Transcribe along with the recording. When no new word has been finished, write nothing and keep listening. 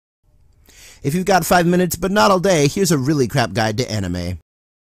If you've got 5 minutes but not all day, here's a really crap guide to anime.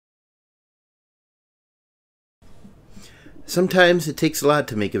 Sometimes it takes a lot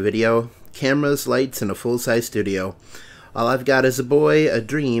to make a video. Cameras, lights, and a full-size studio. All I've got is a boy, a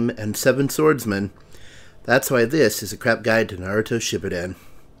dream, and 7 swordsmen. That's why this is a crap guide to Naruto Shippuden.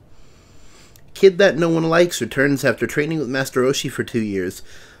 Kid that no one likes returns after training with Master Roshi for 2 years,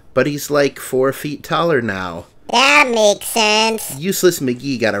 but he's like 4 feet taller now. That makes sense. Useless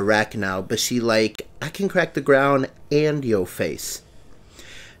McGee got a rack now, but she like, I can crack the ground and yo face.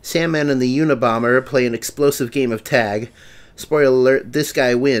 Sandman and the Unabomber play an explosive game of tag. Spoiler alert, this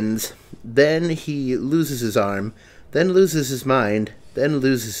guy wins. Then he loses his arm, then loses his mind, then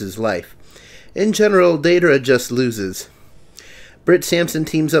loses his life. In general, Deidara just loses. Britt Sampson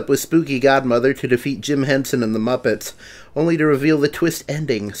teams up with Spooky Godmother to defeat Jim Henson and the Muppets, only to reveal the twist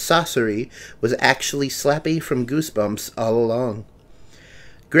ending, Sasori, was actually Slappy from Goosebumps all along.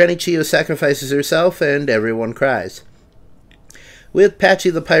 Granny Chio sacrifices herself, and everyone cries. With Patchy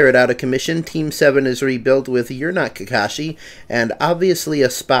the Pirate out of commission, Team 7 is rebuilt with You're Not Kakashi, and obviously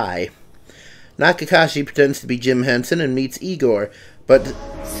a spy. Not Kakashi pretends to be Jim Henson and meets Igor, but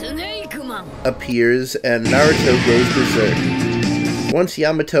appears and Naruto goes berserk. Once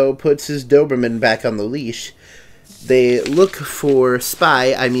Yamato puts his Doberman back on the leash, they look for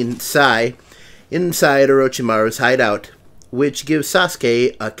Sai, inside Orochimaru's hideout, which gives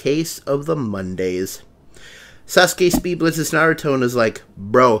Sasuke a case of the Mondays. Sasuke speed blitzes Naruto and is like,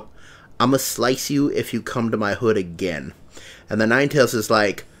 bro, I'ma slice you if you come to my hood again. And the Ninetales is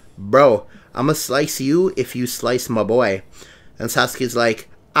like, bro, I'ma slice you if you slice my boy. And Sasuke's like,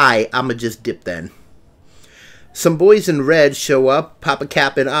 I'ma just dip then. Some boys in red show up, pop a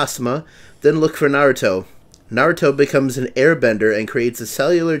cap in Asuma, then look for Naruto. Naruto becomes an airbender and creates a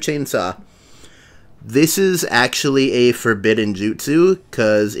cellular chainsaw. This is actually a forbidden jutsu,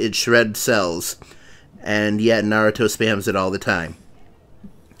 cause it shreds cells. And yet Naruto spams it all the time.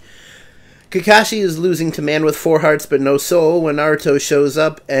 Kakashi is losing to Man with 4 hearts but no soul when Naruto shows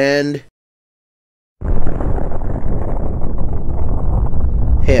up and...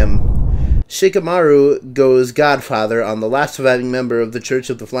 him. Shikamaru goes Godfather on the last surviving member of the Church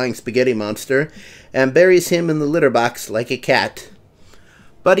of the Flying Spaghetti Monster and buries him in the litter box like a cat.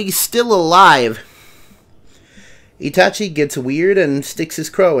 But he's still alive. Itachi gets weird and sticks his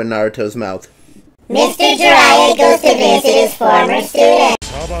crow in Naruto's mouth. Mr. Jiraiya goes to visit his former student.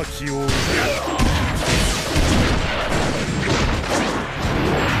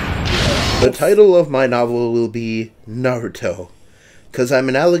 The title of my novel will be Naruto, 'cause I'm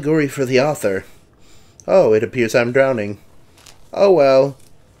an allegory for the author. Oh, it appears I'm drowning. Oh well.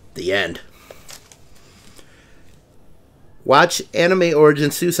 The end. Watch Anime Origin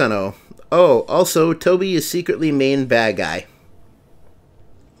Susanoo. Oh, also, Toby is secretly main bad guy.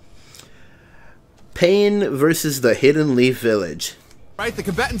 Pain versus the Hidden Leaf Village. Right, the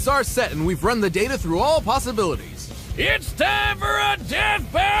combatants are set, and we've run the data through all possibilities. It's time for a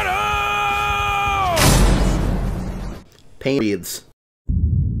death battle! Pain breathes.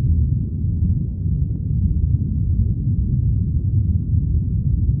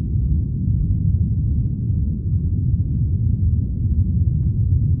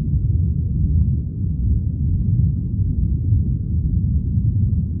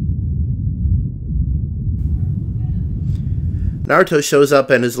 Naruto shows up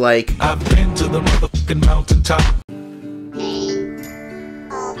and is like, I've been to the motherfucking mountaintop. Pain.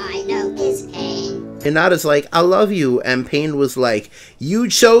 All I know is pain. Hinata's like, I love you, and Pain was like, you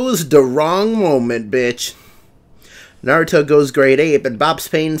chose the wrong moment, bitch. Naruto goes grade ape and bops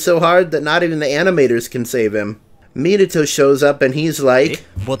Pain so hard that not even the animators can save him. Minato shows up and he's like,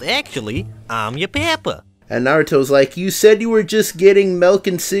 but actually, I'm your papa. And Naruto's like, you said you were just getting milk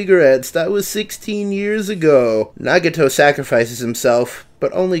and cigarettes. That was 16 years ago. Nagato sacrifices himself,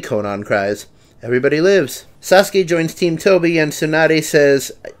 but only Konan cries. Everybody lives. Sasuke joins Team Toby and Tsunade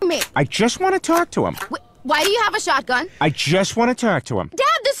says, I just want to talk to him. Why do you have a shotgun? I just want to talk to him. Dad,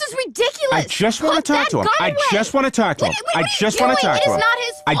 this is ridiculous. I just want to talk to him. I just want to talk to him. I just want to talk to him.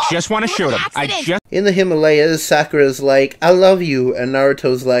 I just want to shoot him. In the Himalayas, Sakura's like, I love you, and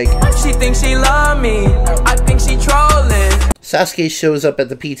Naruto's like, she thinks she love me. I think she trolling. Sasuke shows up at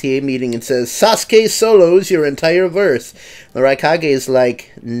the PTA meeting and says, Sasuke solos your entire verse. The Raikage is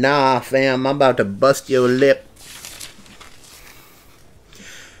like, nah, fam, I'm about to bust your lip.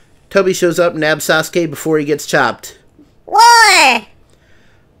 Toby shows up, nabs Sasuke before he gets chopped. War!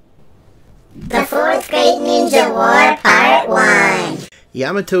 The 4th Great Ninja War, Part 1.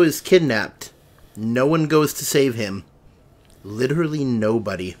 Yamato is kidnapped. No one goes to save him. Literally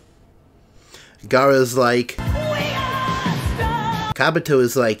nobody. Gaara's like, Kabuto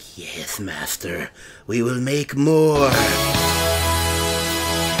is like, yes, master, we will make more.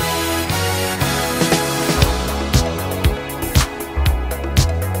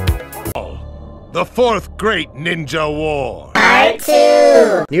 The fourth great ninja war. Part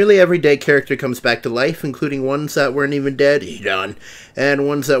 2. Nearly every dead character comes back to life, including ones that weren't even dead, Edon, and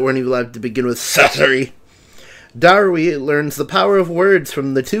ones that weren't even alive to begin with, Sasori. Darui learns the power of words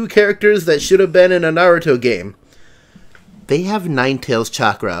from the two characters that should have been in a Naruto game. They have Nine-Tails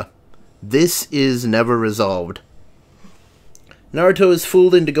chakra. This is never resolved. Naruto is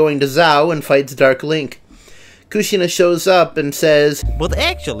fooled into going to Zao and fights Dark Link. Kushina shows up and says, But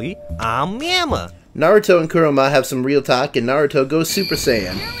actually, I'm Yama. Naruto and Kurama have some real talk, and Naruto goes Super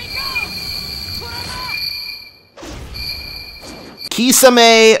Saiyan.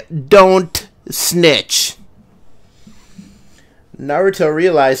 Kisame, don't snitch. Naruto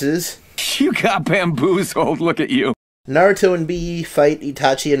realizes... You got bamboozled, look at you. Naruto and Bee fight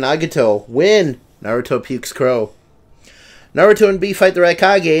Itachi and Nagato. Win! Naruto pukes crow. Naruto and Bee fight the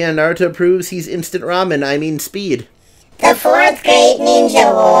Raikage, and Naruto proves he's instant ramen, I mean speed. The Fourth Great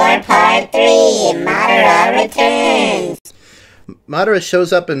Ninja War, Part 3. Madara returns. Madara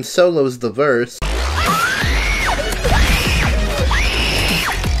shows up and solos the verse.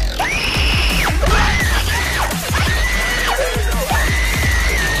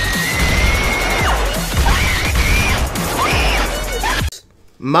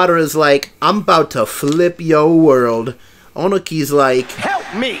 Madara's like, I'm about to flip yo world. Onoki's like,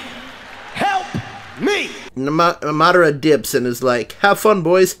 Help me! Help me! Madara dips and is like, have fun,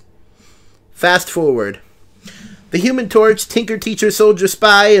 boys. Fast forward. The Human Torch, Tinker Teacher Soldier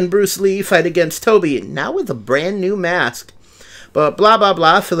Spy, and Bruce Lee fight against Toby, now with a brand new mask. But blah blah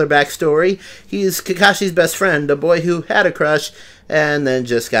blah, filler backstory. He's Kakashi's best friend, a boy who had a crush, and then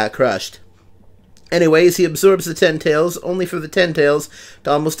just got crushed. Anyways, he absorbs the Ten Tails, only for the Ten Tails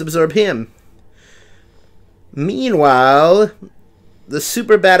to almost absorb him. Meanwhile, the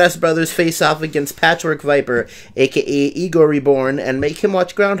super badass brothers face off against Patchwork Viper, aka Ego Reborn, and make him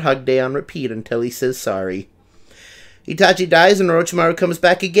watch Groundhog Day on repeat until he says sorry. Itachi dies and Orochimaru comes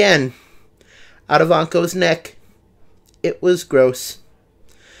back again. Out of Anko's neck. It was gross.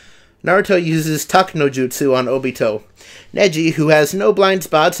 Naruto uses Tuck no Jutsu on Obito. Neji, who has no blind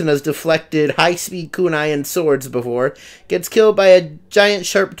spots and has deflected high-speed kunai and swords before, gets killed by a giant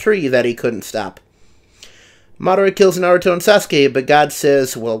sharp tree that he couldn't stop. Madara kills Naruto and Sasuke, but God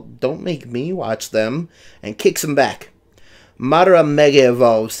says, well, don't make me watch them, and kicks him back. Madara mega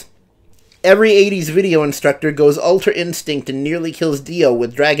evolves. Every 80s video instructor goes Ultra Instinct and nearly kills Dio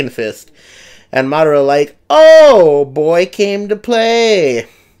with Dragon Fist. And Madara like, oh, boy came to play.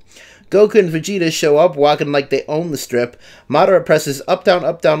 Goku and Vegeta show up, walking like they own the strip. Madara presses up, down,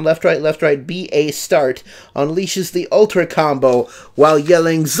 left, right, B-A, start, unleashes the Ultra Combo, while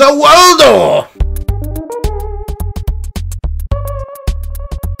yelling, Zawaldo!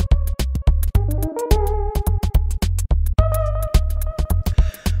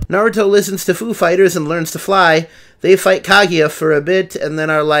 Naruto listens to Foo Fighters and learns to fly. They fight Kaguya for a bit, and then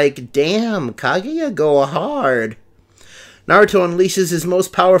are like, damn, Kaguya go hard. Naruto unleashes his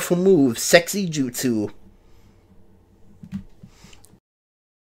most powerful move, Sexy Jutsu.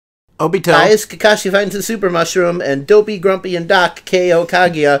 Obito dies, Kakashi finds the Super Mushroom, and Dopey, Grumpy, and Doc KO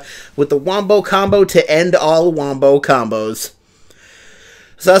Kaguya with the Wombo Combo to end all Wombo combos.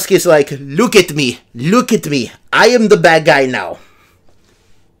 Sasuke's like, look at me, I am the bad guy now.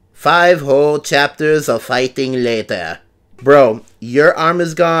 5 whole chapters of fighting later. Bro, your arm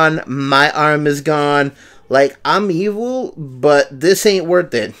is gone, my arm is gone. Like, I'm evil, but this ain't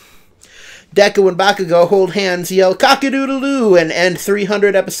worth it. Deku and Bakugo hold hands, yell cock-a-doodle-doo, and end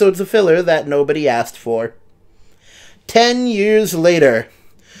 300 episodes of filler that nobody asked for. 10 years later.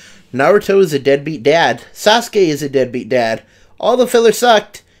 Naruto is a deadbeat dad. Sasuke is a deadbeat dad. All the filler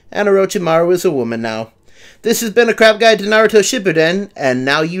sucked, and Orochimaru is a woman now. This has been a crap guide to Naruto Shippuden, and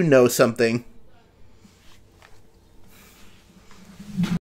now you know something.